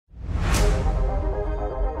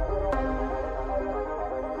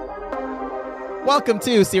Welcome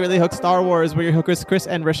to Serially Hooked Star Wars. We're your hookers, Chris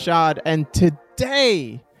and Rashad, and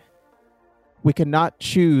today we cannot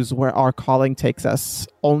choose where our calling takes us,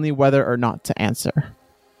 only whether or not to answer.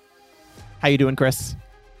 How you doing, Chris?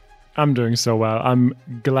 I'm doing so well. I'm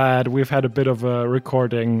glad we've had a bit of a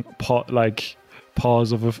recording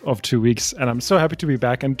pause of 2 weeks, and I'm so happy to be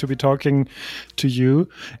back and to be talking to you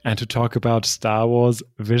and to talk about Star Wars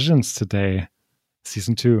Visions today,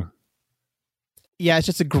 season 2. Yeah, it's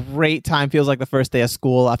just a great time. Feels like the first day of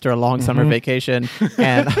school after a long summer vacation,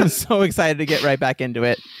 and I'm so excited to get right back into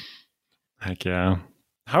it. Heck yeah.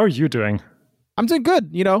 How are you doing? I'm doing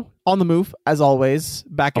good, on the move, as always,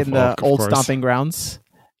 back in the old course. stomping grounds.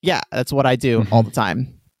 Yeah, that's what I do all the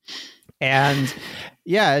time. And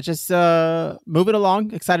yeah, just moving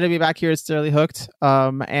along. Excited to be back here at Serially Hooked.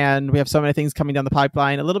 And we have so many things coming down the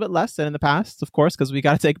pipeline. A little bit less than in the past, of course, because we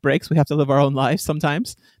got to take breaks. We have to live our own lives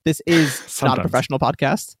sometimes. This is not a professional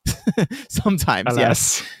podcast. Sometimes,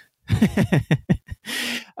 Alas.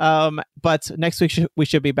 Yes. But next week we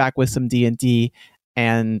should be back with some D&D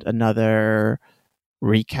and another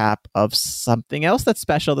recap of something else that's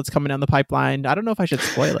special that's coming down the pipeline. I don't know if I should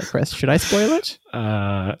spoil it, Chris. Should I spoil it?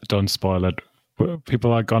 Don't spoil it.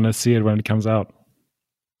 People are gonna see it when it comes out.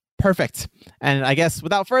 Perfect. And I guess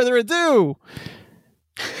without further ado,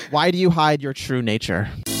 why do you hide your true nature?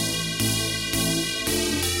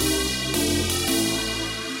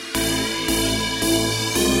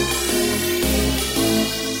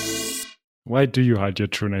 Why do you hide your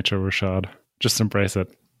true nature, Rashad? Just embrace it.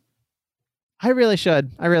 I really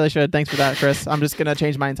should. Thanks for that, Chris. I'm just going to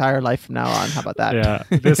change my entire life from now on. How about that? Yeah,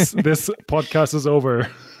 this podcast is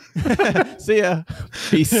over. See ya.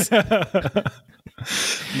 Peace.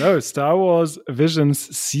 No, Star Wars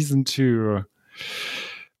Visions Season 2.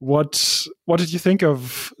 What did you think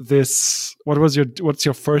of this? What's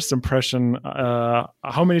your first impression?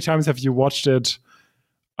 How many times have you watched it?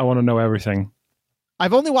 I want to know everything.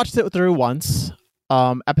 I've only watched it through once,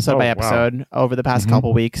 episode by episode, over the past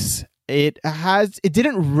couple weeks. It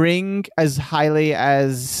didn't ring as highly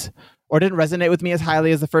as, or didn't resonate with me as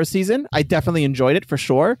highly as the first season. I definitely enjoyed it for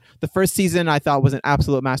sure. The first season I thought was an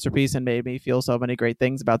absolute masterpiece and made me feel so many great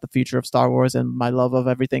things about the future of Star Wars and my love of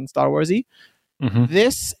everything Star Warsy.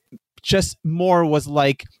 This just more was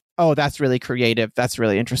like, oh, that's really creative. That's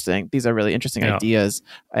really interesting. These are really interesting ideas.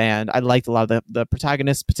 And I liked a lot of the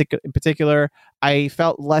protagonists in particular. I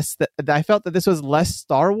felt that this was less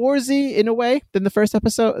Star Warsy in a way than the first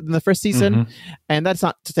season. And that's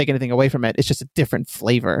not to take anything away from it. It's just a different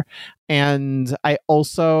flavor. And I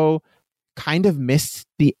also kind of missed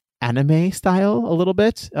the anime style a little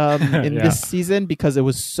bit in this season because it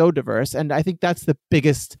was so diverse. And I think that's the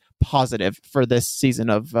biggest positive for this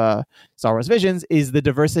season of Star Wars Visions is the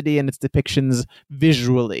diversity in its depictions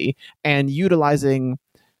visually, and utilizing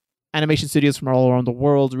animation studios from all around the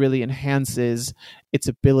world really enhances its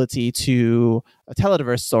ability to tell a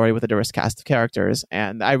diverse story with a diverse cast of characters.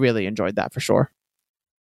 And I really enjoyed that for sure.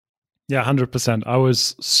 Yeah, 100%. I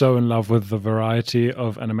was so in love with the variety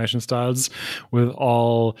of animation styles, with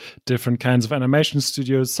all different kinds of animation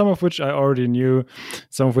studios, some of which I already knew,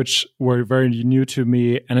 some of which were very new to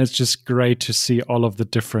me. And it's just great to see all of the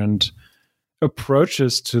different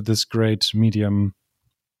approaches to this great medium.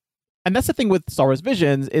 And that's the thing with Star Wars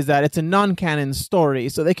Visions, is that it's a non-canon story,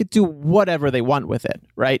 so they could do whatever they want with it,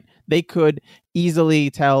 right? They could easily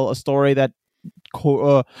tell a story that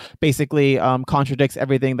basically contradicts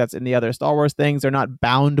everything that's in the other Star Wars things. They're not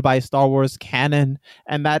bound by Star Wars canon,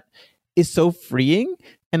 and that is so freeing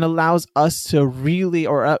and allows us to really,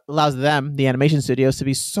 or allows them, the animation studios, to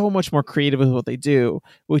be so much more creative with what they do,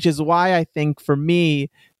 which is why I think for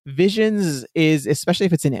me, Visions is, especially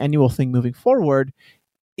if it's an annual thing moving forward,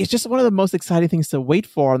 it's just one of the most exciting things to wait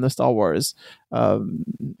for on the Star Wars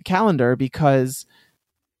calendar, because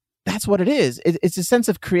that's what it is. It's a sense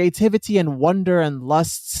of creativity and wonder and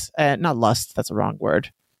lusts. Not lust, that's a wrong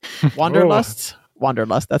word. Wanderlust?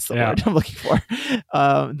 Wanderlust, that's the word I'm looking for.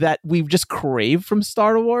 That we just crave from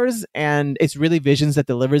Star Wars, and it's really Visions that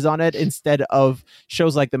delivers on it, instead of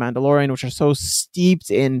shows like The Mandalorian, which are so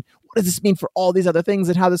steeped in what does this mean for all these other things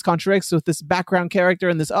and how this contradicts with this background character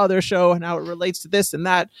in this other show and how it relates to this and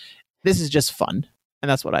that. This is just fun, and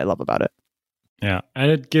that's what I love about it. Yeah,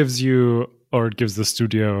 and it gives you, or it gives the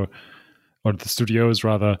studio, or the studios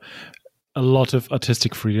rather, a lot of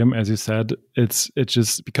artistic freedom, as you said. It's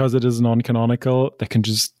just because it is non-canonical, they can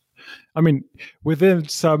just, I mean, within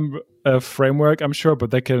some framework, I'm sure,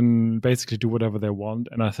 but they can basically do whatever they want.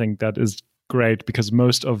 And I think that is great, because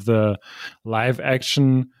most of the live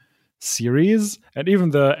action series and even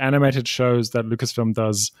the animated shows that Lucasfilm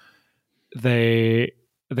does, they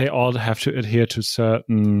all have to adhere to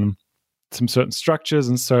certain some certain structures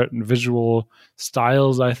and certain visual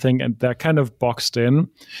styles, I think, and they're kind of boxed in,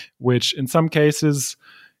 which in some cases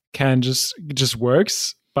can just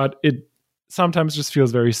works, but it sometimes just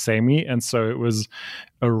feels very samey. And so it was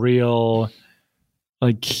a real,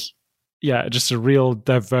 just a real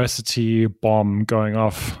diversity bomb going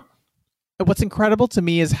off. What's incredible to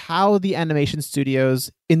me is how the animation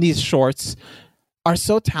studios in these shorts are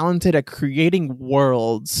so talented at creating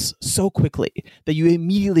worlds so quickly that you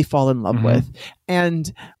immediately fall in love with.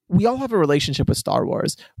 And we all have a relationship with Star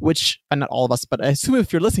Wars, which, and not all of us, but I assume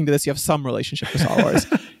if you're listening to this, you have some relationship with Star Wars.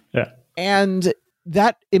 Yeah. And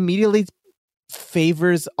that immediately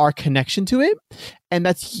favors our connection to it. And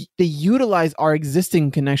they utilize our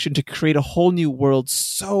existing connection to create a whole new world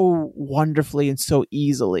so wonderfully and so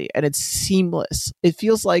easily. And it's seamless. It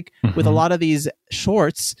feels like with a lot of these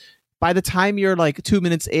shorts, by the time you're like 2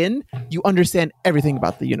 minutes in, you understand everything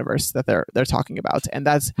about the universe that they're talking about. And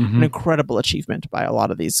that's an incredible achievement by a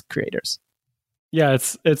lot of these creators. Yeah,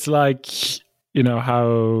 it's like,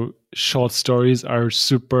 how short stories are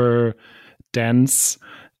super dense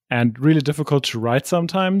and really difficult to write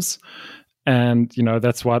sometimes. And,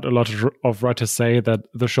 that's what a lot of writers say, that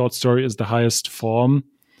the short story is the highest form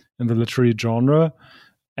in the literary genre.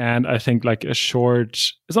 And I think like it's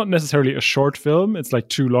not necessarily a short film. It's like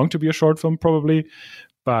too long to be a short film probably,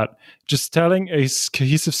 but just telling a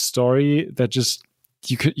cohesive story that just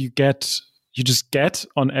you just get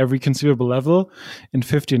on every conceivable level in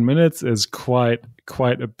 15 minutes is quite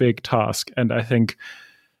a big task. And I think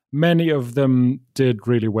many of them did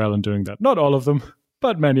really well in doing that. Not all of them,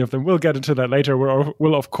 but many of them. We'll get into that later.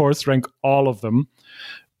 We'll of course rank all of them.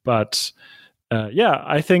 But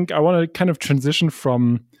I think I want to kind of transition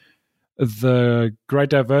from the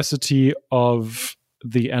great diversity of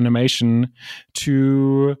the animation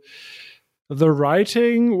to the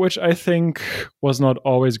writing, which I think was not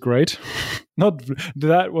always great.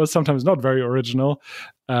 That was sometimes not very original.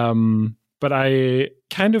 But I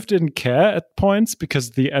kind of didn't care at points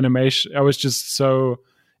because the animation, I was just so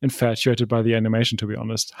infatuated by the animation, to be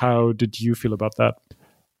honest. How did you feel about that?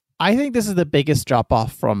 I think this is the biggest drop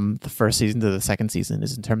off from the first season to the second season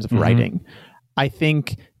is in terms of writing. I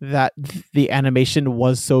think that the animation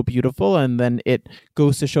was so beautiful, and then it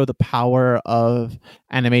goes to show the power of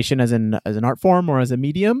animation as an art form or as a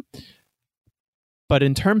medium. But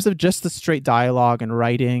in terms of just the straight dialogue and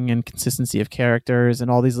writing and consistency of characters and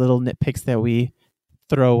all these little nitpicks that we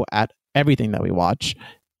throw at everything that we watch,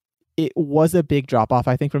 it was a big drop off,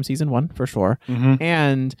 I think, from season one for sure.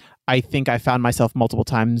 And I think I found myself multiple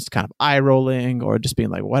times kind of eye rolling or just being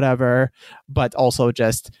like, whatever, but also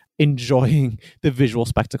just enjoying the visual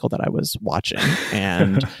spectacle that I was watching.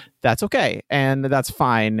 And that's okay. And that's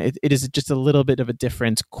fine. It is just a little bit of a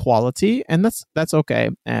different quality, and that's okay.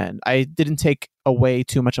 And I didn't take away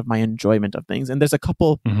too much of my enjoyment of things. And there's a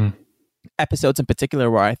couple episodes in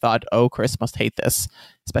particular where I thought, oh, Chris must hate this,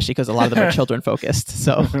 especially because a lot of them are children focused.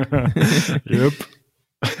 So yep.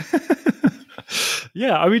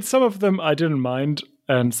 Yeah, I mean, some of them I didn't mind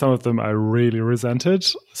and some of them I really resented.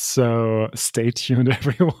 So stay tuned,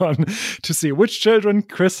 everyone, to see which children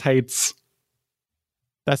Chris hates.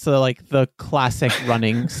 That's the classic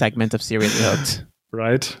running segment of Seriously Hooked.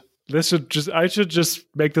 Right? I should just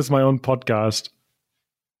make this my own podcast.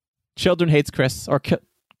 Children hates Chris, or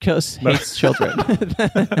Chris hates children.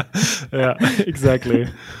 Yeah, exactly.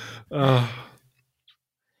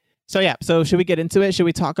 So should we get into it? Should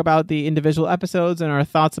we talk about the individual episodes and our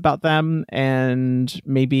thoughts about them? And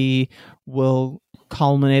maybe we'll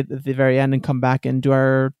culminate at the very end and come back and do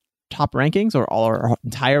our top rankings or all our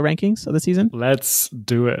entire rankings of the season? Let's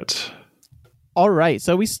do it. All right.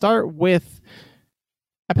 So we start with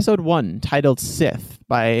episode 1, titled Sith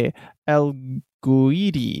by El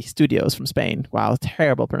Guidi Studios from Spain. Wow,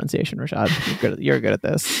 terrible pronunciation, Rashad. You're good at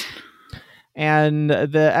this. And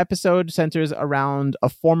the episode centers around a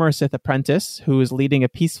former Sith apprentice who is leading a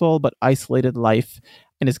peaceful but isolated life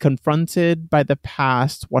and is confronted by the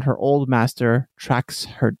past when her old master tracks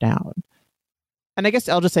her down. And I guess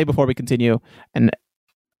I'll just say before we continue, and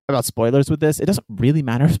about spoilers with this, it doesn't really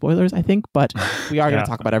matter spoilers, I think, but we are going to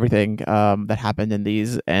talk about everything that happened in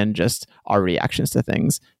these and just our reactions to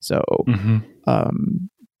things. So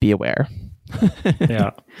be aware.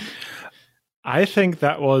 Yeah. I think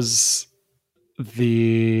that was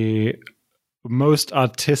the most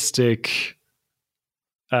artistic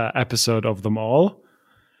episode of them all.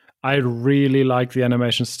 I really like the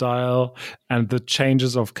animation style and the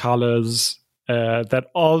changes of colors that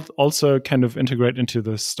all also kind of integrate into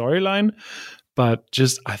the storyline. But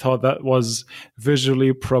just I thought that was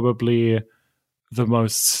visually probably the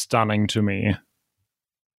most stunning to me.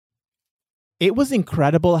 It was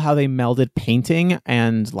incredible how they melded painting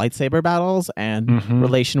and lightsaber battles and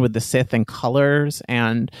relation with the Sith and colors.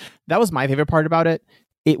 And that was my favorite part about it.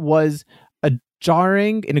 It was a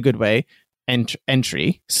jarring, in a good way,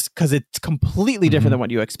 entry because it's completely different than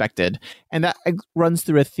what you expected. And that runs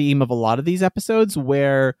through a theme of a lot of these episodes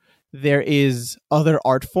where there is other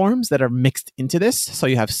art forms that are mixed into this. So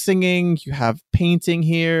you have singing, you have painting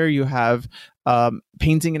here, you have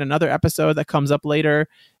painting in another episode that comes up later.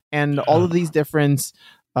 And all of these different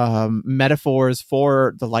metaphors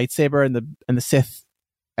for the lightsaber and the Sith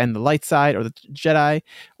and the light side or the Jedi,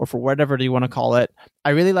 or for whatever you want to call it. I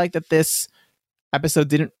really like that this episode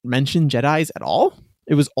didn't mention Jedis at all.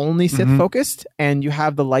 It was only Sith focused, and you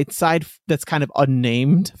have the light side that's kind of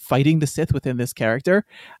unnamed fighting the Sith within this character.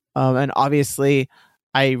 And obviously,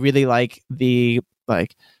 I really like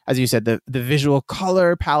as you said, the visual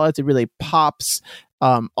color palette. It really pops.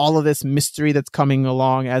 All of this mystery that's coming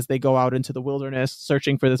along as they go out into the wilderness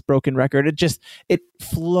searching for this broken record. It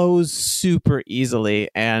flows super easily.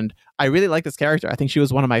 And I really like this character. I think she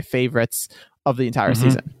was one of my favorites of the entire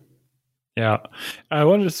season. Yeah. I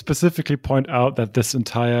wanted to specifically point out that this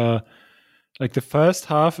entire, like the first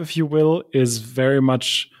half, if you will, is very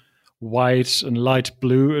much white and light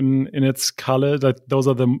blue in its color. That those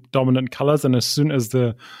are the dominant colors. And as soon as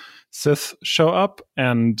the Sith show up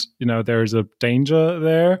and there's a danger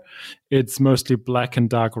there, it's mostly black and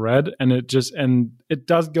dark red, and it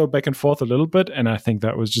does go back and forth a little bit, and I think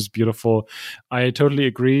that was just beautiful. I totally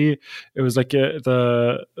agree. It was like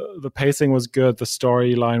the pacing was good, the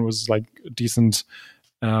storyline was like decent,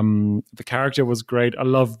 the character was great. I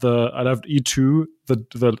loved E2,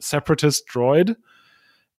 the separatist droid,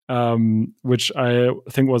 which I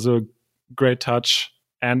think was a great touch.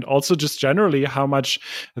 And also just generally how much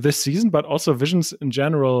this season, but also Visions in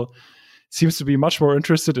general, seems to be much more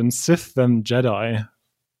interested in Sith than Jedi.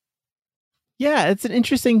 Yeah, it's an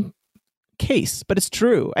interesting case, but it's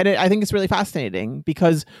true. And I think it's really fascinating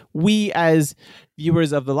because we, as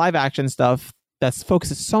viewers of the live action stuff that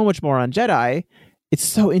focuses so much more on Jedi, it's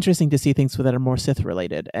so interesting to see things that are more Sith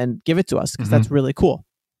related and give it to us because that's really cool.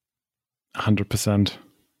 100%.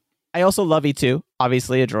 I also love E2,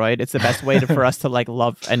 obviously a droid. It's the best way for us to like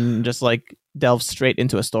love and just like delve straight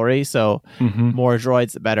into a story. So more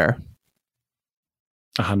droids, the better.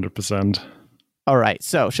 100%. All right.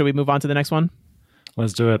 So should we move on to the next one?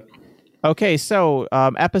 Let's do it. Okay. So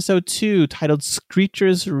episode 2 titled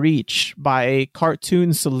Screecher's Reach by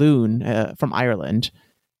Cartoon Saloon from Ireland.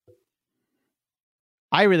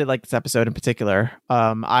 I really like this episode in particular.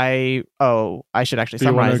 I should actually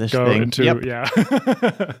summarize this thing. Yeah.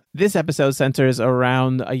 This episode centers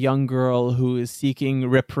around a young girl who is seeking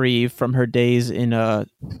reprieve from her days in a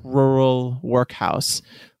rural workhouse,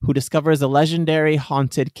 who discovers a legendary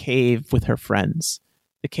haunted cave with her friends.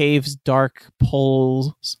 The cave's dark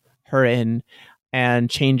pulls her in and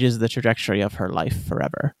changes the trajectory of her life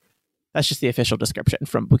forever. That's just the official description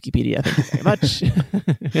from Wikipedia. Thank you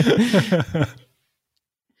very much.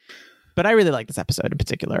 But I really like this episode in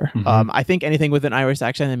particular. I think anything with an Irish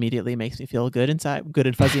accent immediately makes me feel good inside, good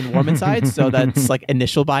and fuzzy and warm inside. So that's like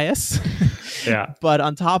initial bias. Yeah. But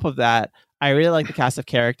on top of that, I really like the cast of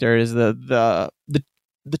characters, the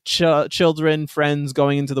children, friends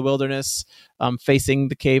going into the wilderness, facing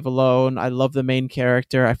the cave alone. I love the main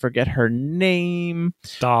character. I forget her name.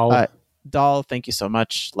 Dal, thank you so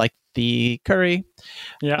much. Like the curry.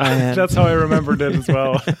 Yeah, that's how I remembered it as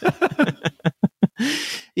well.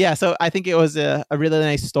 Yeah, so I think it was a really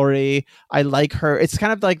nice story. I like her. It's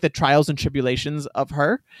kind of like the trials and tribulations of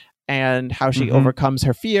her and how she overcomes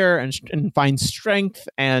her fear and finds strength.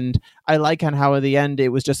 And I like how at the end it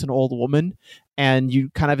was just an old woman, and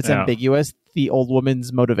it's ambiguous, the old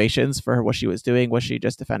woman's motivations for what she was doing. Was she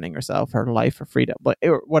just defending herself, her life, her freedom,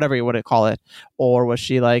 whatever you want to call it, or was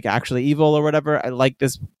she like actually evil or whatever? I like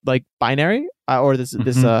this like binary or this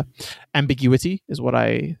ambiguity is what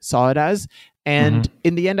I saw it as. And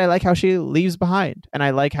in the end, I like how she leaves behind, and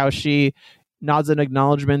I like how she nods an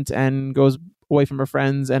acknowledgement and goes away from her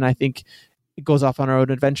friends. And I think it goes off on her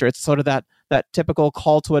own adventure. It's sort of that typical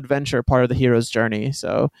call to adventure part of the hero's journey.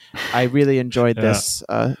 So I really enjoyed this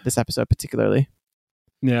episode particularly.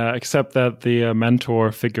 Yeah, except that the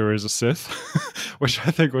mentor figure is a Sith, which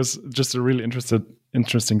I think was just a really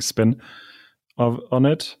interesting spin on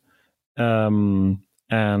it.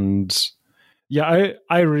 And yeah,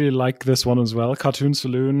 I really like this one as well. Cartoon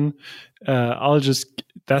Saloon.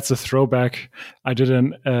 That's a throwback. I did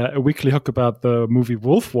a weekly hook about the movie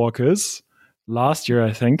Wolfwalkers last year,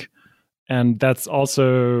 I think. And that's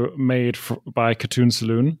also made by Cartoon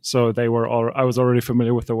Saloon. So I was already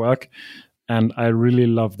familiar with the work, and I really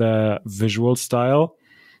love their visual style.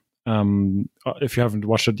 If you haven't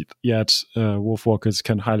watched it yet, Wolfwalkers,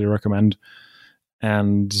 can highly recommend.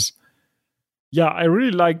 And yeah, I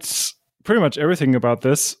really liked pretty much everything about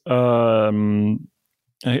this.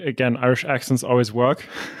 Again, Irish accents always work.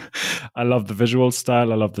 I love the visual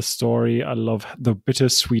style. I love the story. I love the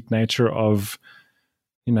bittersweet nature of,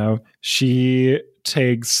 she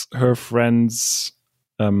takes her friends,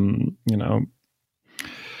 kind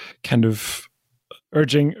of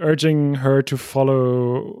urging her to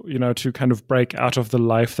follow, to kind of break out of the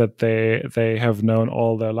life that they have known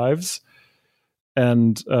all their lives,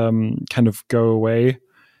 and kind of go away.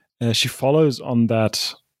 She follows on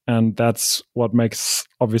that, and that's what makes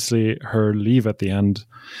obviously her leave at the end,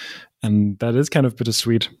 and that is kind of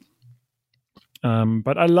bittersweet.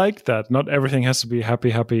 But I like that not everything has to be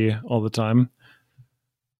happy all the time.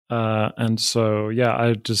 And so yeah,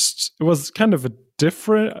 it was kind of a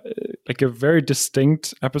different, like a very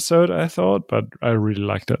distinct episode, I thought, but I really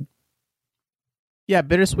liked it. Yeah,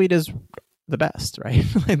 bittersweet is the best, right?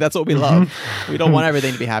 Like, that's what we love. We don't want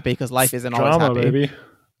everything to be happy because life isn't always happy. Baby.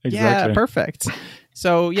 Exactly. Yeah, perfect.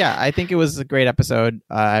 So yeah, I think it was a great episode.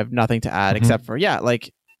 I have nothing to add except for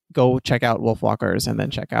go check out Wolfwalkers and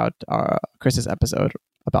then check out Chris's episode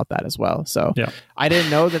about that as well. So I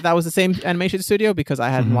didn't know that was the same animation studio because I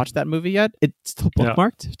hadn't watched that movie yet. It's still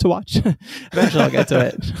bookmarked to watch. Eventually I'll get to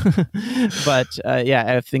it. But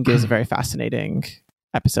I think it was a very fascinating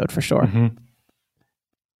episode for sure.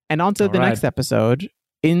 And on to the next episode,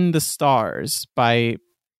 In the Stars by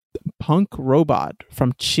Punk Robot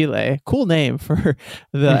from Chile. Cool name for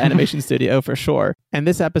the animation studio for sure. And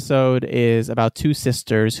this episode is about two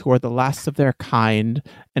sisters who are the last of their kind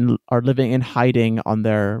and are living in hiding on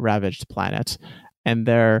their ravaged planet. And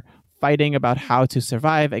they're fighting about how to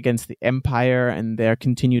survive against the Empire and their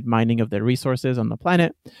continued mining of their resources on the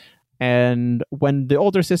planet. And when the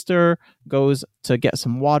older sister goes to get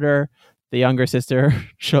some water, the younger sister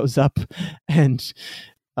shows up and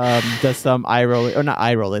does some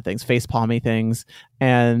face palmy things,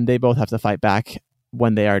 and they both have to fight back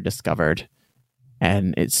when they are discovered,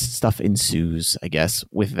 and stuff ensues, I guess,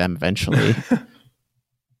 with them eventually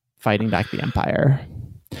fighting back the Empire.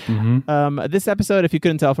 This episode, if you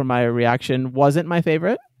couldn't tell from my reaction, wasn't my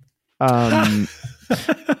favorite. It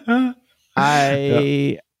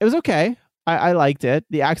was okay. I liked it.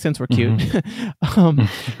 The accents were cute.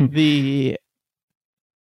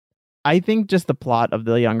 I think just the plot of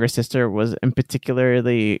the younger sister was in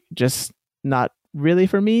particularly just not really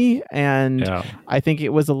for me. And I think it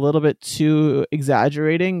was a little bit too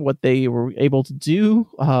exaggerating what they were able to do.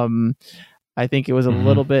 I think it was a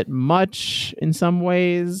little bit much in some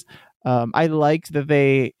ways. I liked that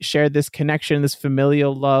they shared this connection, this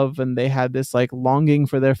familial love, and they had this like longing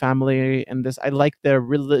for their family, and I liked their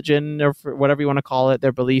religion, or whatever you want to call it,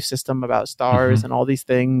 their belief system about stars and all these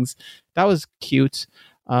things. That was cute.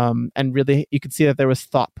 And really, you could see that there was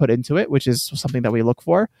thought put into it, which is something that we look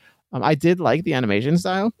for. I did like the animation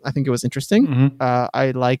style. I think it was interesting.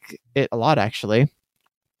 I like it a lot, actually.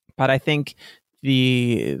 But I think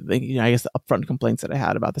the upfront complaints that I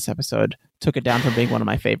had about this episode took it down from being one of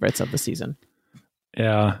my favorites of the season.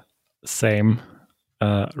 Yeah, same.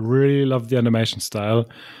 Really loved the animation style.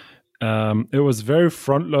 It was very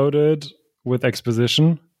front-loaded with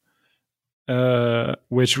exposition.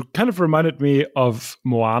 Which kind of reminded me of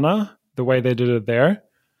Moana, the way they did it there.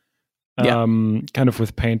 Kind of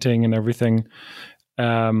with painting and everything.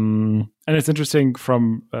 And it's interesting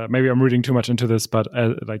from, maybe I'm reading too much into this, but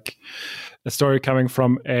like a story coming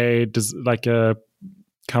from a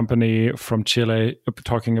company from Chile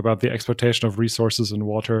talking about the exploitation of resources and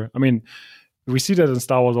water. I mean, we see that in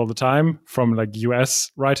Star Wars all the time from like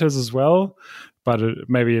US writers as well, but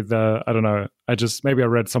maybe I don't know. Maybe I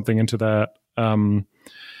read something into that. The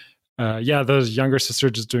younger sister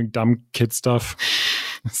just doing dumb kid stuff.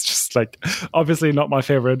 It's just like obviously not my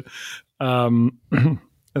favorite. The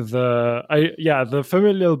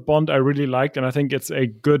familial bond I really liked, and I think it's a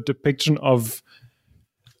good depiction of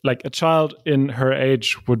like a child in her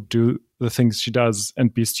age would do the things she does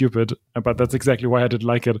and be stupid, but that's exactly why I did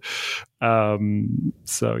like it.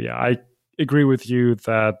 So yeah, I agree with you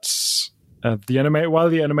that while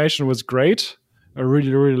the animation was great, I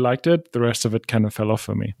really, really liked it. The rest of it kind of fell off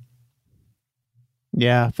for me.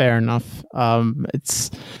 Yeah, fair enough. It's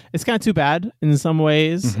kind of too bad in some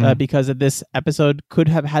ways because of this episode could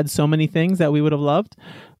have had so many things that we would have loved,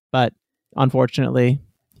 but unfortunately,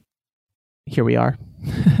 here we are.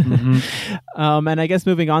 And I guess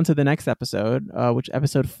moving on to the next episode, which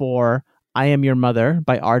episode 4, I Am Your Mother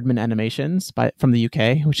by Aardman Animations from the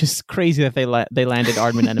UK, which is crazy that they landed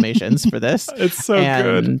Aardman Animations for this. It's so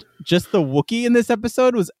good. And just the Wookiee in this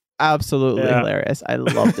episode was absolutely hilarious. I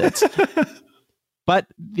loved it. But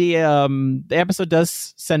the episode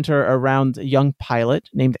does center around a young pilot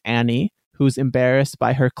named Annie, who's embarrassed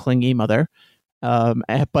by her clingy mother.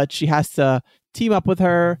 But she has to team up with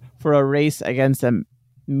her for a race against a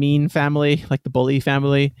mean family, like the bully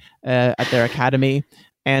family, at their academy.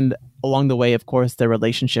 And along the way, of course, their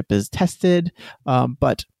relationship is tested,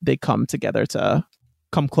 but they come together to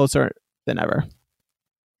come closer than ever.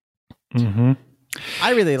 Mm-hmm.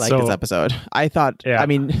 I really like this episode. I thought, I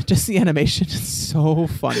mean, just the animation is so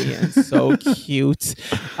funny and so cute.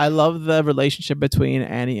 I love the relationship between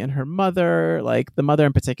Annie and her mother. Like the mother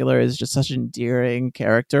in particular is just such an endearing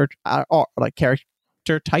character, or like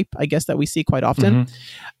character type, I guess, that we see quite often.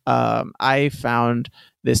 I found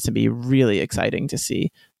this to be really exciting to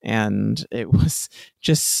see. And it was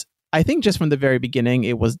just, I think just from the very beginning,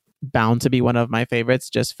 it was bound to be one of my favorites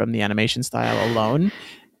just from the animation style alone.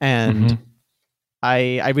 And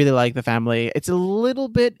I really like the family. It's a little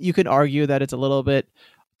bit, you could argue that it's a little bit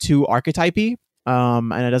too archetypey,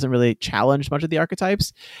 and it doesn't really challenge much of the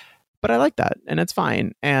archetypes, but I like that, and it's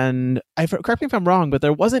fine. And correct me if I'm wrong, but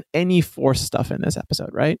there wasn't any Force stuff in this episode,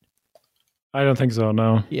 right? I don't think so,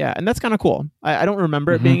 no. Yeah, and that's kind of cool. I don't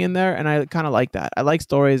remember it being in there, and I kind of like that. I like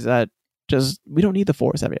stories that just, we don't need the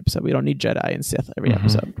Force every episode. We don't need Jedi and Sith every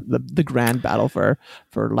episode. The grand battle for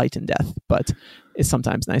light and death, but it's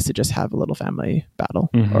sometimes nice to just have a little family battle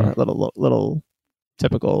or a little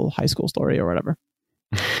typical high school story or whatever.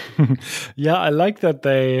 Yeah, I like that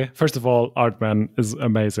they, first of all, Artman is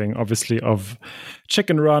amazing. Obviously, of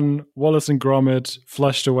Chicken Run, Wallace and Gromit,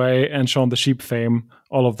 Flushed Away, and Shaun the Sheep fame,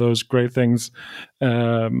 all of those great things.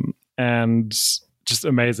 And just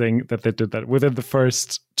amazing that they did that. Within the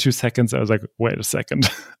first 2 seconds, I was like, wait a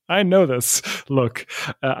second. I know this look.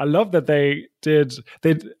 I love that they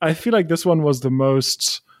I feel like this one was the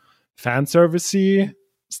most fan servicey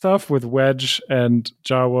stuff with Wedge and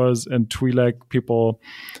Jawas and Twi'lek people.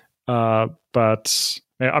 But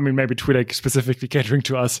I mean, maybe Twi'lek specifically catering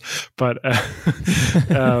to us, but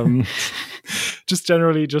just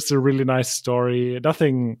generally just a really nice story.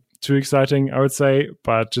 Nothing too exciting, I would say,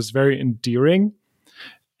 but just very endearing.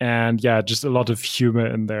 And yeah, just a lot of humor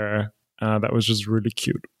in there. That was just really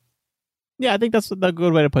cute. Yeah, I think that's the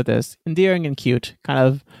good way to put this. Endearing and cute, kind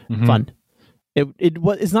of fun.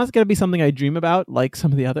 It's not going to be something I dream about like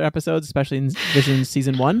some of the other episodes, especially in Vision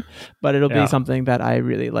Season 1, but it'll be something that I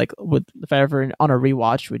really like. If I ever on a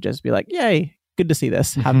rewatch would just be like, yay, good to see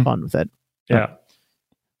this. Have fun with it. Yeah.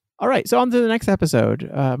 All right, so on to the next episode.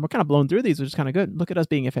 We're kind of blown through these, which is kind of good. Look at us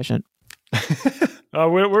being efficient.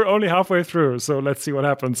 We're only halfway through, so let's see what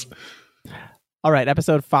happens. All right,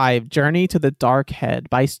 episode 5, Journey to the Dark Head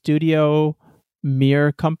by Studio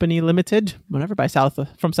Mir Company Limited,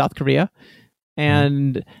 from South Korea.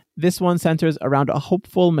 And this one centers around a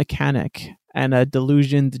hopeful mechanic and a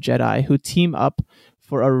delusioned Jedi who team up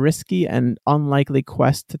for a risky and unlikely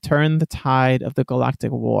quest to turn the tide of the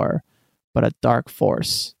galactic war, but a dark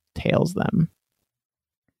force tails them.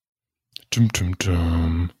 Dum, dum,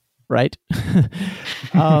 dum. Right?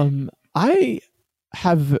 I'm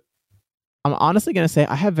honestly going to say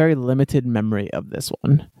I have very limited memory of this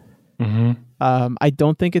one. I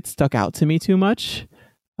don't think it stuck out to me too much.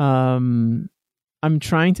 I'm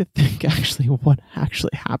trying to think actually what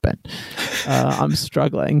actually happened. I'm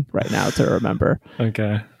struggling right now to remember.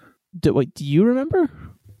 Okay. Do you remember?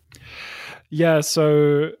 Yeah,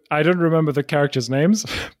 so I don't remember the characters' names,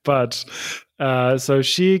 but so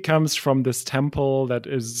she comes from this temple that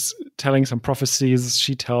is telling some prophecies.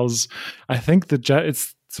 She tells, I think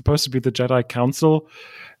it's supposed to be the Jedi Council,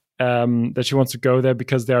 that she wants to go there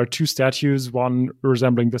because there are 2 statues, one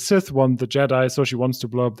resembling the Sith, one the Jedi, so she wants to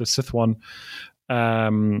blow up the Sith one.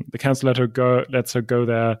 The council lets her go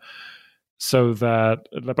there, so that,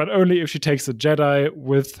 but only if she takes a Jedi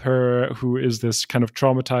with her, who is this kind of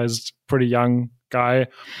traumatized, pretty young guy,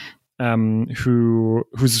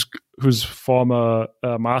 whose former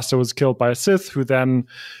master was killed by a Sith, who then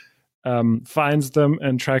finds them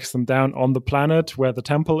and tracks them down on the planet where the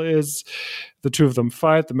temple is. The 2 of them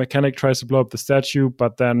fight. The mechanic tries to blow up the statue,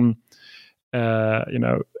 but then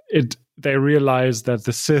they realize that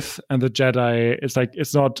the Sith and the Jedi,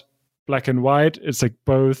 it's not black and white. It's like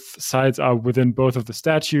both sides are within both of the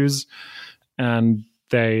statues, and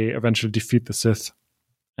they eventually defeat the Sith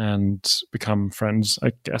and become friends,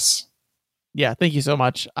 I guess. Yeah, thank you so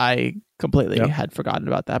much. I completely had forgotten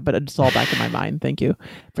about that, but it's all back in my mind. Thank you.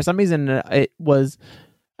 For some reason, it was,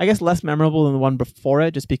 I guess, less memorable than the one before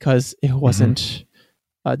it, just because it wasn't,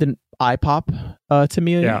 didn't eye pop to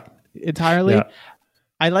me entirely. Yeah.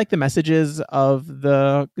 I like the messages of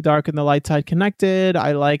the dark and the light side connected.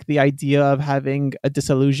 I like the idea of having a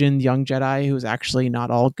disillusioned young Jedi who's actually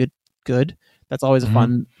not all good. That's always a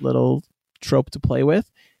fun little trope to play with.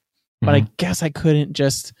 But I guess I couldn't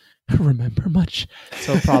just remember much.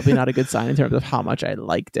 So probably not a good sign in terms of how much I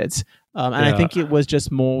liked it. I think it was just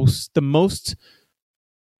the most,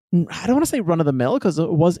 I don't want to say run of the mill, because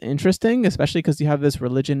it was interesting, especially because you have this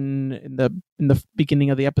religion in the beginning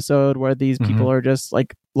of the episode where these people are just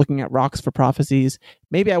like looking at rocks for prophecies.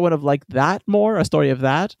 Maybe I would have liked that more, a story of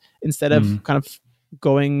that, instead of kind of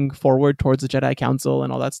going forward towards the Jedi Council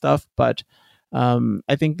and all that stuff. But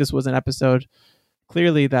I think this was an episode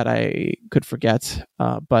clearly that I could forget,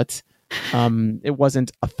 but it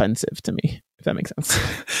wasn't offensive to me, if that makes sense.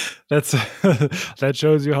 That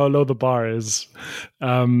shows you how low the bar is.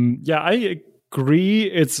 I agree.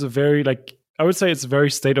 It's a very, I would say it's very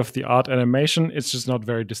state of the art animation. It's just not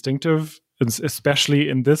very distinctive, especially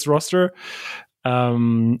in this roster.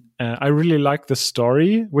 I really like the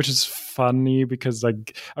story, which is funny because I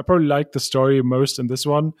probably like the story most in this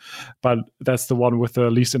one, but that's the one with the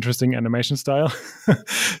least interesting animation style.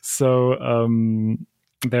 So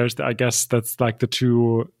I guess that's like the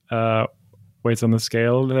two weights on the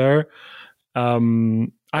scale there. I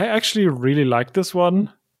actually really like this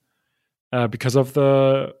one because of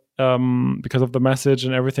the message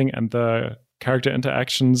and everything and the character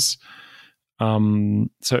interactions. So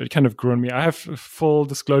it kind of grew on me. I have full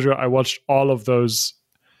disclosure. I watched all of those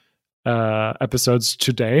episodes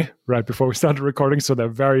today, right before we started recording. So they're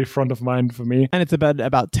very front of mind for me. And it's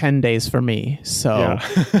about 10 days for me. So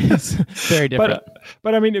it's very different.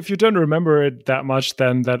 But I mean, if you don't remember it that much,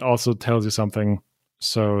 then that also tells you something.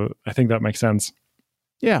 So I think that makes sense.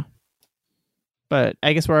 Yeah. But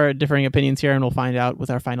I guess we're differing opinions here, and we'll find out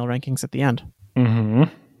with our final rankings at the end.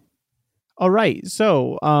 All right,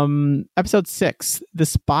 so episode 6, The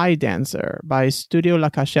Spy Dancer by Studio La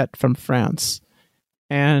Cachette from France.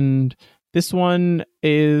 And this one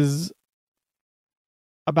is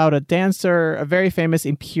about a dancer, a very famous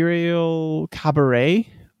imperial cabaret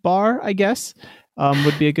bar, I guess,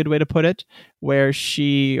 would be a good way to put it, where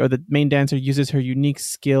the main dancer uses her unique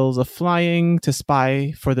skills of flying to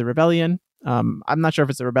spy for the rebellion. I'm not sure if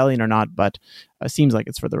it's a rebellion or not, but it seems like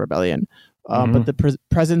it's for the rebellion. But the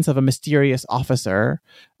presence of a mysterious officer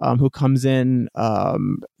who comes in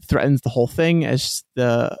threatens the whole thing as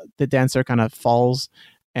the dancer kind of falls,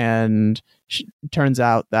 and turns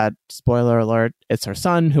out that, spoiler alert, it's her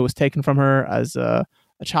son who was taken from her as a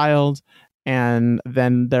child, and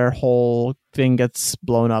then their whole thing gets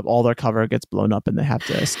blown up, all their cover gets blown up, and they have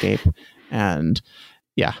to escape. And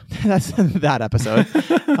yeah, that's that episode.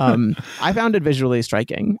 I found it visually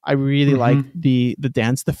striking. I really liked the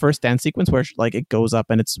dance, the first dance sequence where it goes up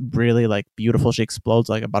and it's really beautiful. She explodes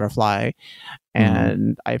like a butterfly,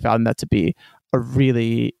 and I found that to be a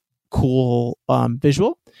really cool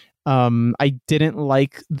visual. I didn't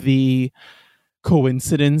like the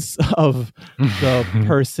coincidence of the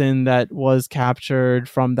person that was captured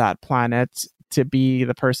from that planet to be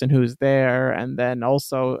the person who's there. And then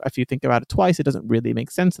also, if you think about it twice, it doesn't really make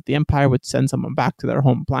sense that the Empire would send someone back to their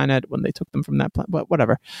home planet when they took them from that planet. But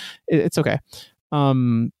whatever, it's okay.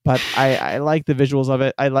 But I like the visuals of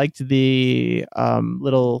it. I liked the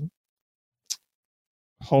little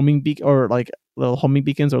homing beacon, or little homing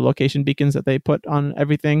beacons or location beacons that they put on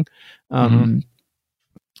everything.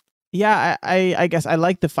 Yeah, I guess I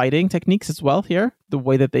like the fighting techniques as well here. The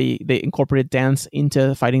way that they incorporated dance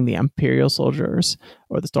into fighting the Imperial soldiers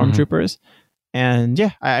or the stormtroopers. And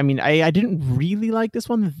yeah, I mean, I didn't really like this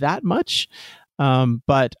one that much,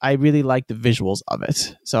 but I really like the visuals of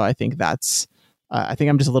it. So I think I think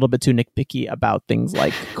I'm just a little bit too nitpicky about things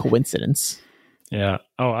like coincidence. Yeah.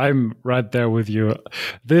 Oh, I'm right there with you.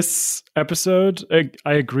 This episode,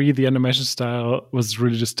 I agree, the animation style was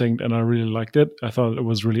really distinct and I really liked it. I thought it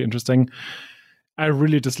was really interesting. I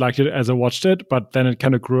really disliked it as I watched it, but then it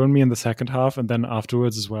kind of grew on me in the second half and then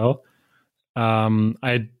afterwards as well.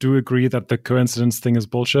 I do agree that the coincidence thing is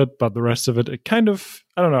bullshit, but the rest of it, I kind of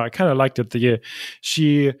liked it.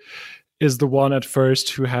 She is the one at first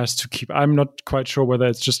who has to keep, I'm not quite sure whether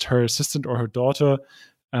it's just her assistant or her daughter,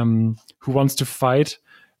 who wants to fight,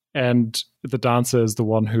 and the dancer is the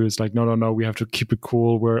one who is like, no, we have to keep it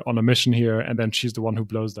cool, we're on a mission here, and then she's the one who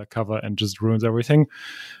blows that cover and just ruins everything.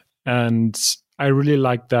 And I really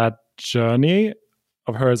like that journey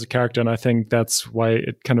of her as a character, and I think that's why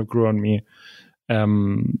it kind of grew on me.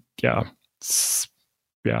 That's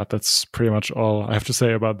pretty much all I have to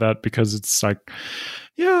say about that, because it's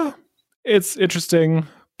it's interesting,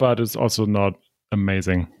 but it's also not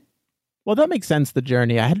amazing. Well, that makes sense, the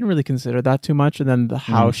journey. I hadn't really considered that too much. And then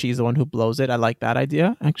how she's the one who blows it. I like that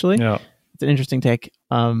idea, actually. Yeah. It's an interesting take.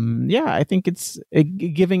 Yeah, I think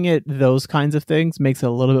giving it those kinds of things makes it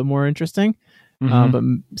a little bit more interesting. But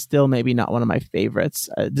still maybe not one of my favorites,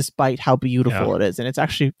 despite how beautiful it is. And it's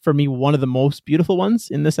actually, for me, one of the most beautiful ones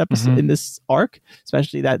in this episode, in this arc,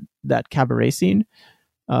 especially that cabaret scene.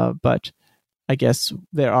 But I guess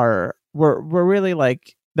we're really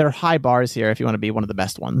like, there are high bars here if you want to be one of the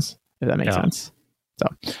best ones, if that makes sense. So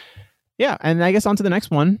yeah, and I guess on to the next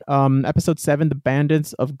one. Episode 7, The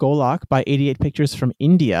Bandits of Golak by 88 Pictures from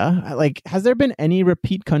India. Like, has there been any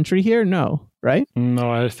repeat country here? No, right?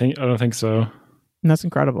 No, I don't think so. And that's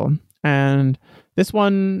incredible. And this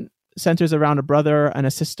one centers around a brother and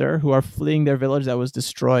a sister who are fleeing their village that was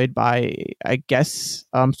destroyed by, I guess,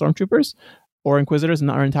 stormtroopers or inquisitors,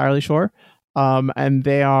 not entirely sure. And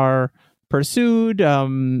they are pursued.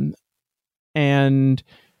 And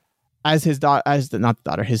as his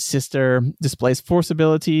sister displays force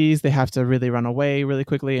abilities, they have to really run away really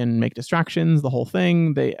quickly and make distractions. The whole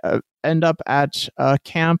thing. They end up at a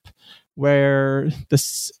camp where the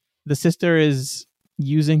sister is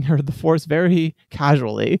using the force very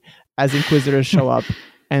casually as inquisitors show up.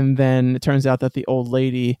 And then it turns out that the old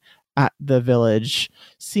lady at the village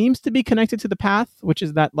seems to be connected to the path, which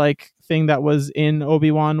is that like thing that was in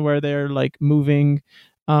Obi-Wan where they're like moving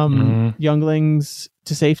younglings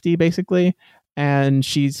to safety, basically. And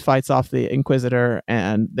she fights off the inquisitor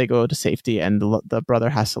and they go to safety, and the brother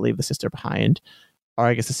has to leave the sister behind, or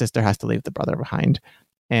I guess the sister has to leave the brother behind.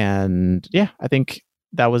 And yeah, I think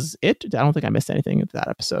that was it. I don't think I missed anything with that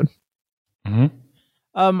episode. I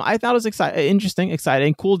thought it was interesting,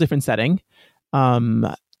 exciting, cool, different setting.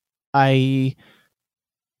 I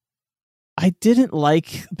didn't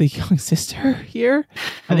like the young sister here.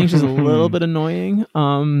 I think she's a little bit annoying.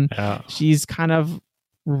 She's kind of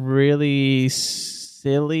really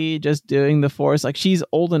silly just doing the force. Like, she's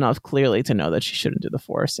old enough clearly to know that she shouldn't do the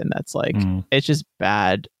force, and that's like it's just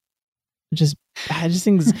bad. I just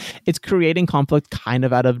think it's creating conflict kind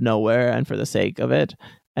of out of nowhere and for the sake of it,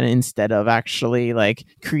 and instead of actually like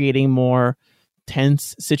creating more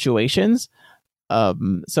tense situations.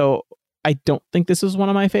 So I don't think this was one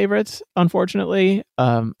of my favorites, unfortunately.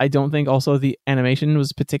 I don't think also the animation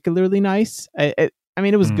was particularly nice. I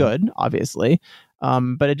mean, it was good, obviously,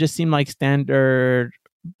 but it just seemed like standard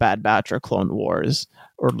Bad Batch or Clone Wars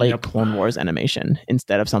or late Clone Wars animation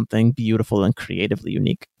instead of something beautiful and creatively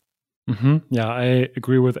unique. Yeah, I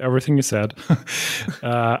agree with everything you said.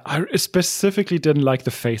 I specifically didn't like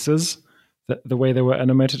the faces, the way they were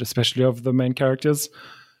animated, especially of the main characters.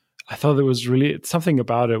 I thought there was really something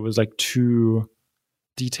about it was like too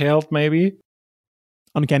detailed, maybe.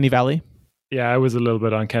 Uncanny Valley. Yeah, it was a little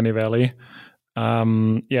bit Uncanny Valley.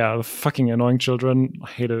 The fucking annoying children. I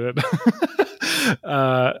hated it.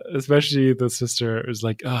 Especially the sister is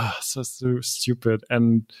like, so stupid.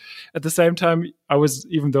 And at the same time,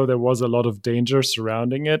 even though there was a lot of danger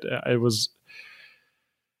surrounding it, I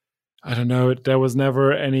don't know, there was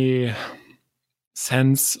never any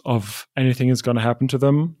sense of anything is going to happen to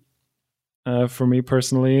them for me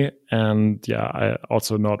personally. And I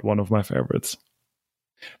also not one of my favorites.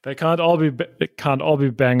 They can't all be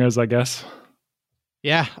bangers, I guess.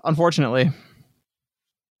 Yeah, unfortunately.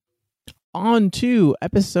 On to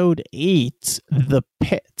episode 8, The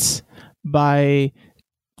Pit, by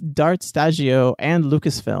Dart Stagio and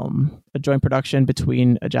Lucasfilm, a joint production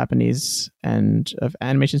between a Japanese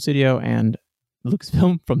animation studio and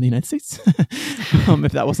Lucasfilm from the United States,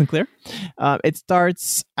 if that wasn't clear. It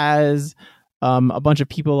starts as a bunch of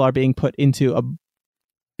people are being put into a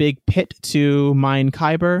big pit to mine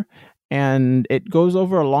Kyber, and it goes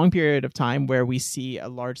over a long period of time where we see a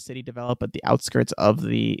large city develop at the outskirts of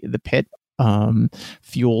the pit,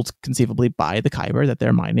 fueled conceivably by the Kyber that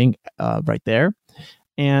they're mining right there.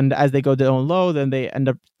 And as they go down low, then they end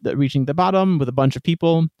up reaching the bottom with a bunch of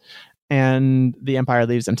people, and the Empire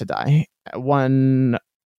leaves them to die. One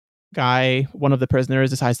of the prisoners,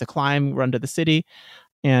 decides to run to the city,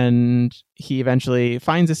 and he eventually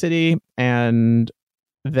finds the city, and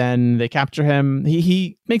then they capture him.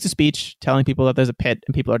 He makes a speech telling people that there's a pit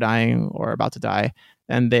and people are dying or about to die,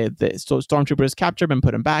 and the stormtroopers capture him and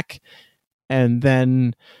put him back. And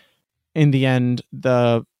then in the end,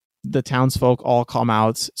 the townsfolk all come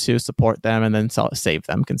out to support them and then save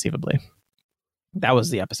them, conceivably. That was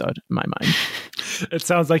the episode in my mind. It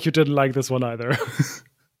sounds like you didn't like this one either.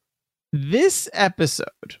 This episode,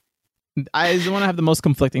 I the one I have the most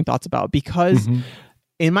conflicting thoughts about, because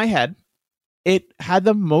in my head, it had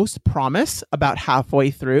the most promise about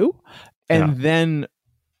halfway through, and then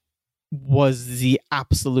was the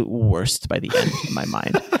absolute worst by the end in my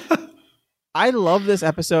mind. I love this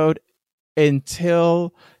episode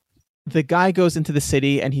until the guy goes into the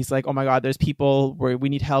city and he's like, oh my God, there's people where we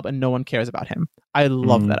need help and no one cares about him. I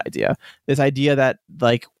love that idea. This idea that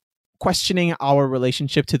like questioning our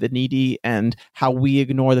relationship to the needy and how we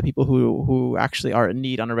ignore the people who actually are in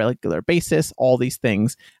need on a regular basis, all these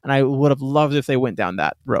things. And I would have loved if they went down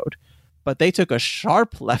that road. But they took a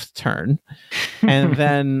sharp left turn and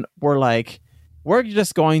then were like, we're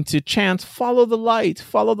just going to chant, follow the light,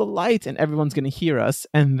 and everyone's going to hear us.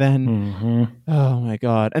 And then, oh my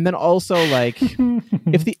God. And then also, like,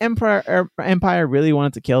 if the Empire really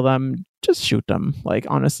wanted to kill them, just shoot them. Like,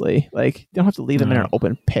 honestly, like, you don't have to leave them in an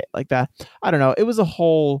open pit like that. I don't know. It was a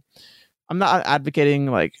whole, I'm not advocating,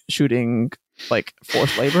 like, shooting, like,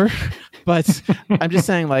 forced labor, but I'm just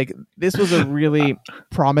saying, like, this was a really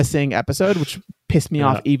promising episode, which pissed me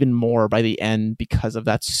off even more by the end because of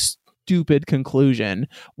that stupid conclusion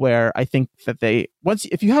where I think that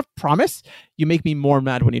if you have promise, you make me more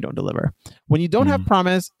mad when you don't deliver. When you don't have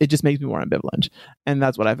promise, it just makes me more ambivalent. And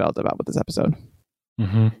that's what I felt about with this episode.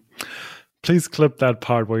 Please clip that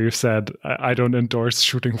part where you said, I don't endorse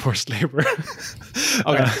shooting forced labor.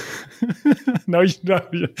 Okay. No,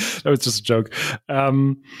 that was just a joke.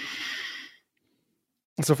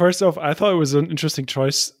 So first off, I thought it was an interesting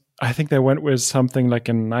choice. I think they went with something like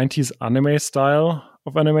a 90s anime style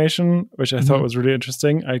of animation, which I thought was really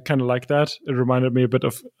interesting. I kind of like that. It reminded me a bit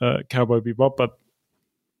of Cowboy Bebop, but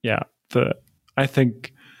yeah, I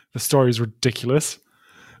think the story is ridiculous.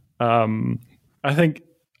 I think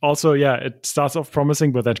also, it starts off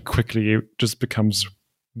promising, but that quickly just becomes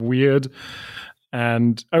weird.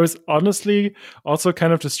 And I was honestly also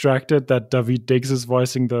kind of distracted that David Diggs is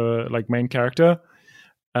voicing the main character.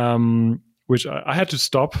 Which I had to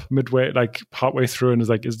stop midway, like partway through, and was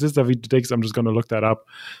like, is this David Diggs? I'm just going to look that up.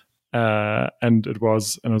 And it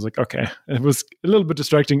was, and I was like, okay. It was a little bit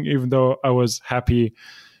distracting, even though I was happy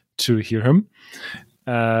to hear him.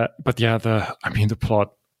 But yeah, the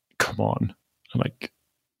plot, come on. Like,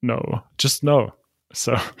 no, just no.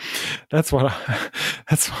 So that's what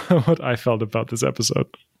I felt about this episode.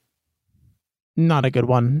 Not a good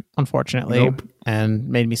one, unfortunately, Nope. and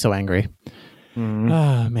made me so angry.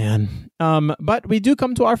 Oh, man. But we do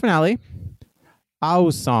come to our finale.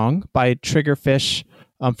 Au's song by Triggerfish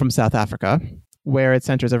from South Africa, where it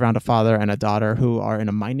centers around a father and a daughter who are in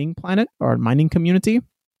a mining planet or a mining community.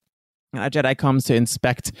 And a Jedi comes to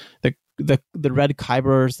inspect the red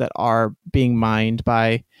kybers that are being mined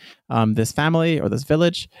by this family or this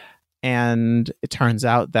village. And it turns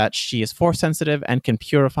out that she is force sensitive and can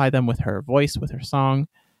purify them with her voice, with her song.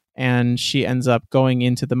 And she ends up going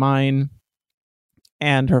into the mine.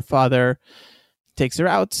 And her father takes her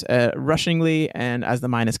out rushingly, and as the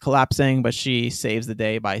mine is collapsing, but she saves the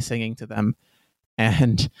day by singing to them.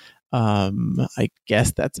 And I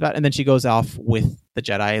guess that's about it. And then she goes off with the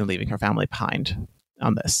Jedi and leaving her family behind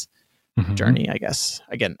on this journey, I guess.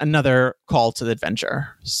 Again, another call to the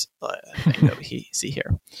adventure thing that we see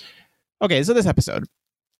here. Okay, so this episode.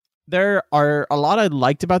 There are a lot I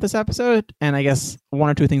liked about this episode, and I guess one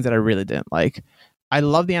or two things that I really didn't like. I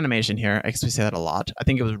love the animation here. I guess we say that a lot. I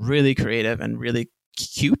think it was really creative and really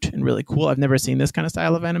cute and really cool. I've never seen this kind of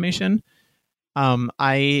style of animation.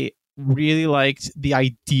 I really liked the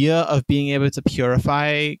idea of being able to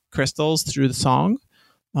purify crystals through the song.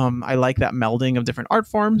 I like that melding of different art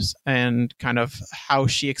forms and kind of how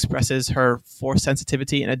she expresses her force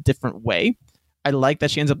sensitivity in a different way. I like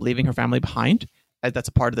that she ends up leaving her family behind. That's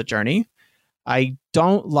a part of the journey. I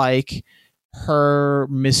don't like her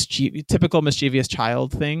typical mischievous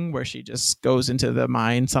child thing where she just goes into the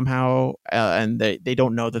mine somehow and they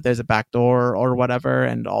don't know that there's a back door or whatever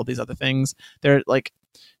and all these other things. They're like,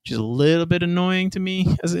 she's a little bit annoying to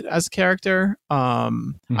me as a character. I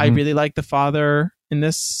really like the father in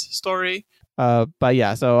this story. But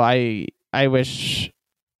yeah, so I wish.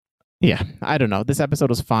 Yeah, I don't know. This episode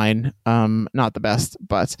was fine. Not the best,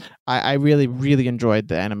 but I really, really enjoyed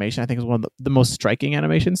the animation. I think it was one of the most striking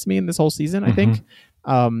animations to me in this whole season, I think.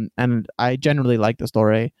 And I generally like the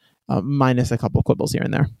story, minus a couple quibbles here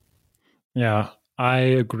and there. Yeah, I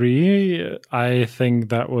agree. I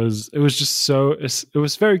think it was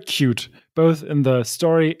very cute, both in the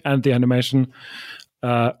story and the animation.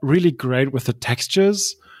 Really great with the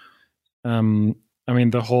textures. I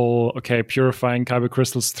mean, the whole, purifying kyber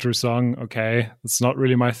crystals through song, it's not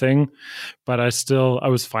really my thing, but I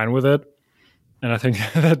was fine with it. And I think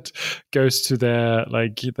that goes to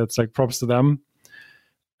that's props to them.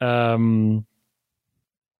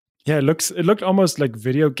 It looked almost like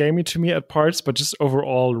video gamey to me at parts, but just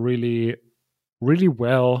overall really, really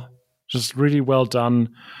well, just really well done,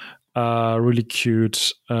 really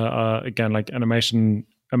cute. Again, like animation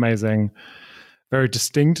amazing, very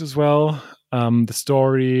distinct as well. The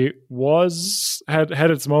story had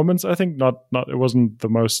its moments. I think not it wasn't the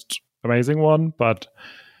most amazing one, but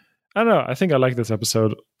I don't know. I think I like this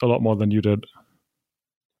episode a lot more than you did.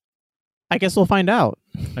 I guess we'll find out.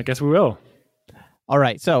 I guess we will. All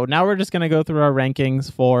right, so now we're just going to go through our rankings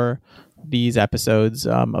for these episodes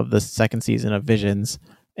of the second season of Visions.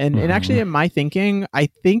 And actually, in my thinking, I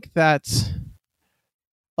think that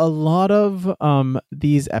a lot of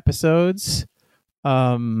these episodes,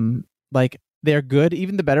 like, they're good.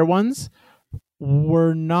 Even the better ones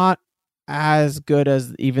were not as good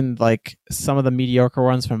as even like some of the mediocre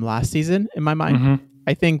ones from last season, in my mind.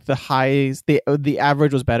 I think the highs, the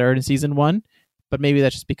average was better in season 1, but maybe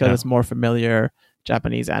that's just because it's more familiar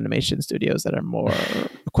Japanese animation studios that are more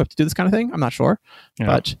equipped to do this kind of thing. I'm not sure,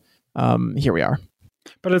 but here we are.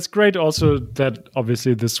 But it's great also that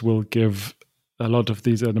obviously this will give a lot of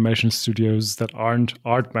these animation studios that aren't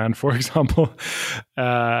Artman, for example,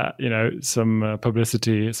 some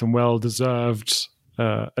publicity, some well-deserved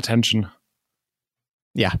attention.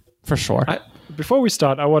 Yeah, for sure. Before we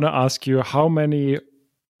start, I want to ask you, how many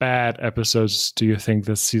bad episodes do you think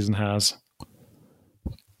this season has?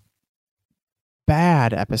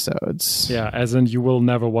 Bad episodes? Yeah, as in you will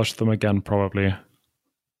never watch them again, probably.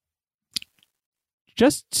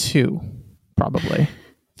 Just 2, probably.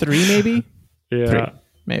 3, maybe? Yeah. 3,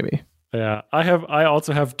 maybe. Yeah, I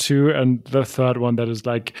also have 2, and the third one that is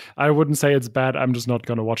like, I wouldn't say it's bad, I'm just not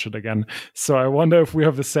going to watch it again. So I wonder if we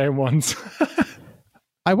have the same ones.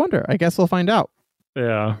 I wonder. I guess we'll find out.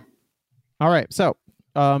 Yeah. All right. So,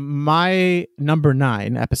 my number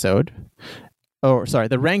 9 episode,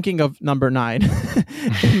 the ranking of number 9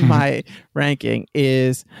 in my ranking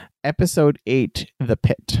is episode 8, The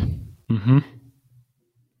Pit.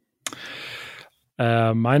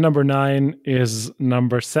 My number 9 is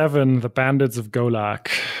number 7, The Bandits of Golak.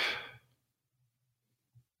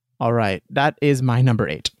 All right. That is my number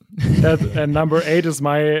 8. And number 8 is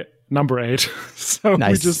my number 8. So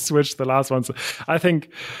nice. We just switched the last ones. I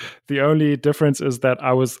think the only difference is that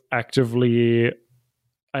I actively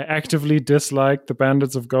disliked The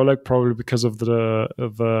Bandits of Golak, probably because of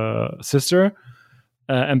the sister.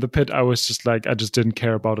 And The Pit, I was just like, I just didn't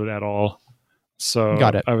care about it at all. So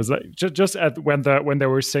got it. I was like, just when they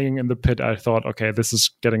were singing in The Pit, I thought, okay, this is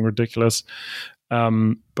getting ridiculous.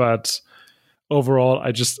 But overall,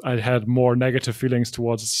 I had more negative feelings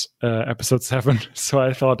towards episode 7. So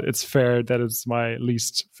I thought it's fair that it's my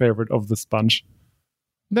least favorite of this bunch.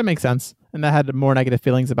 That makes sense. And I had more negative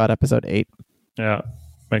feelings about episode 8. Yeah,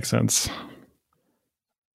 makes sense.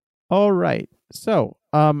 All right. So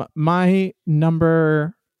my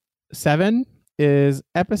number 7 is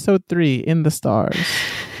episode 3, In the Stars.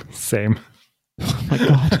 Same. Oh my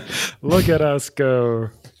God. Look at us go.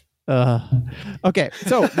 Okay,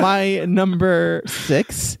 so my number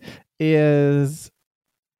 6 is,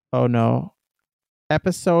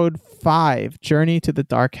 episode 5, Journey to the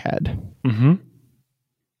Dark Head.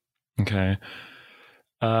 Okay.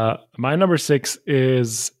 My number 6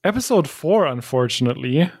 is episode 4,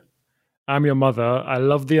 unfortunately. I'm Your Mother. I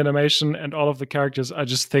love the animation and all of the characters. I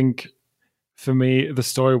just think, for me, the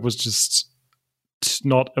story was just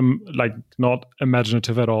not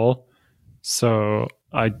imaginative at all. So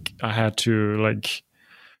I had to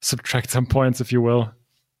subtract some points, if you will.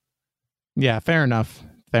 Yeah, fair enough.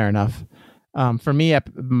 For me,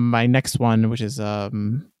 my next one, which is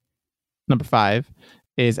number 5,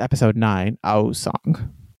 is episode 9, Ao's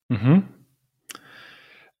Song.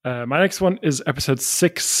 My next one is episode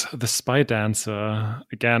 6, The Spy Dancer.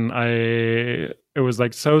 Again, it was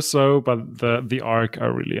so, but the arc I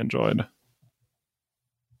really enjoyed.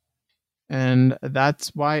 And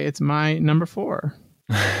that's why it's my number 4.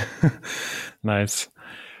 Nice.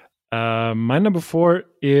 My number 4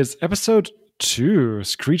 is episode 2,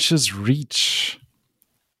 Screech's Reach.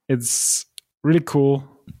 It's really cool,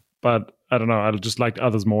 but I don't know, I just liked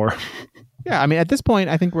others more. Yeah, I mean, at this point,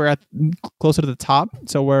 I think we're at closer to the top,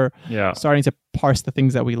 so we're starting to parse the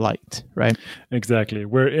things that we liked, right? Exactly.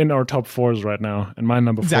 We're in our top 4s right now, and my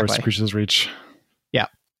number 4 is Screech's Reach. Yeah,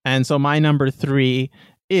 and so my number 3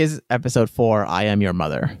 is episode 4, I Am Your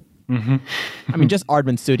Mother. I mean, just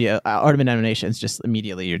Aardman Animations just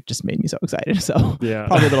immediately just made me so excited. So probably a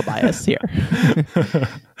little biased here.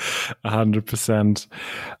 100%.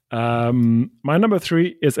 My number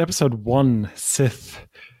 3 is episode 1, Sith.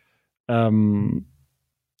 Again,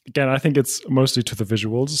 I think it's mostly to the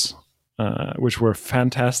visuals, which were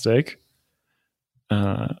fantastic.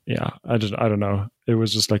 I don't know. It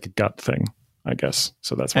was just like a gut thing. I guess.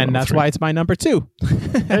 So that's why it's my number 2.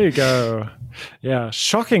 There you go. Yeah,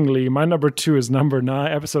 shockingly, my number 2 is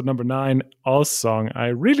episode number 9, All Song. I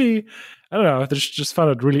don't know, I just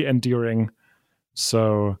found it really endearing.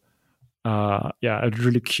 So, it's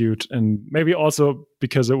really cute, and maybe also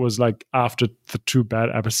because it was like after the 2 bad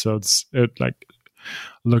episodes, it like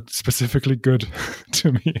looked specifically good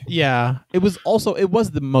to me. Yeah, it was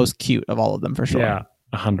the most cute of all of them for sure. Yeah,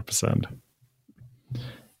 100%.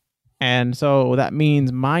 And so that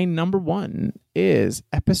means my number 1 is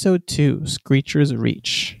episode 2, Screecher's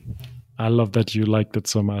Reach. I love that you liked it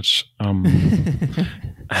so much.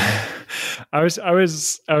 I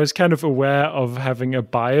was kind of aware of having a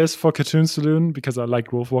bias for Cartoon Saloon because I liked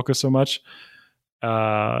Wolfwalker so much.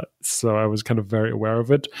 So I was kind of very aware of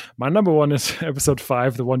it. My number 1 is episode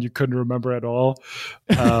 5, the one you couldn't remember at all.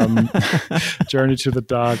 Journey to the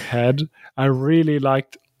Dark Head. I really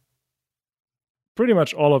liked pretty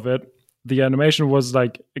much all of it. The animation was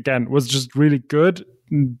just really good,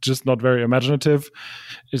 just not very imaginative.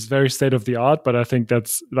 It's very state of the art, but I think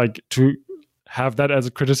that's like, to have that as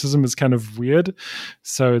a criticism is kind of weird.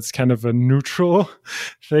 So it's kind of a neutral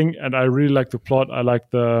thing. And I really like the plot. I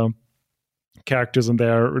like the characters and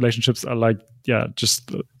their relationships. I like, I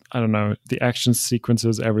don't know, the action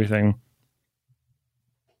sequences, everything.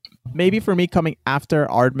 Maybe for me, coming after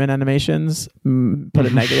Aardman animations, put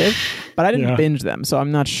it negative, but I didn't binge them, so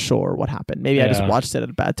I'm not sure what happened. Maybe I just watched it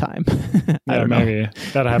at a bad time. I don't know. Maybe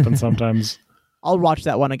that happens sometimes. I'll watch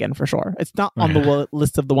that one again for sure. It's not on the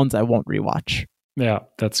list of the ones I won't rewatch. Yeah,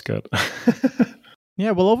 that's good.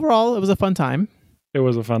 Yeah, well, overall, it was a fun time. It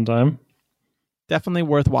was a fun time. Definitely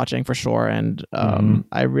worth watching for sure, and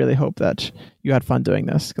I really hope that you had fun doing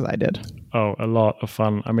this, because I did. Oh, a lot of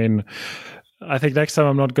fun. I mean, I think next time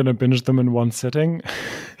I'm not going to binge them in one sitting.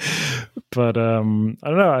 But I don't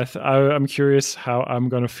know. I'm curious how I'm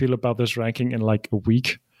going to feel about this ranking in like a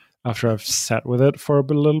week after I've sat with it for a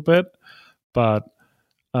little bit. But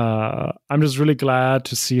I'm just really glad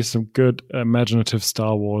to see some good imaginative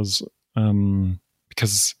Star Wars,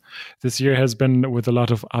 because this year has been with a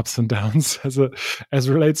lot of ups and downs as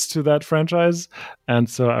relates to that franchise. And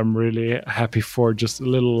so I'm really happy for just a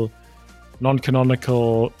little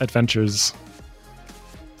non-canonical adventures.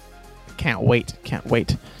 Can't wait.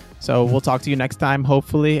 So we'll talk to you next time,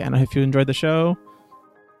 hopefully. And if you enjoyed the show,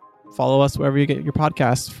 follow us wherever you get your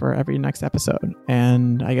podcasts for every next episode.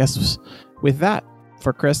 And I guess with that,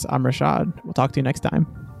 for Chris, I'm Rashad. We'll talk to you next time.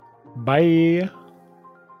 Bye.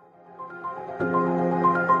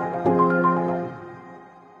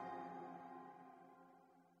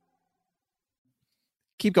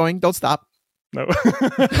 Keep going. Don't stop. No.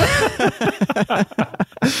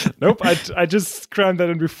 Nope. I just crammed that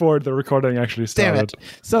in before the recording actually started. Damn it.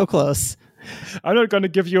 So close. I'm not going to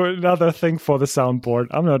give you another thing for the soundboard.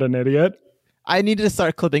 I'm not an idiot. I needed to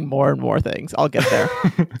start clipping more and more things. I'll get there.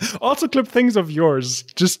 Also clip things of yours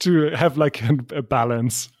just to have like a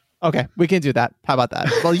balance. Okay, we can do that. How about that?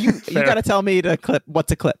 Well, you got to tell me to clip what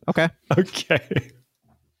to clip, okay? Okay.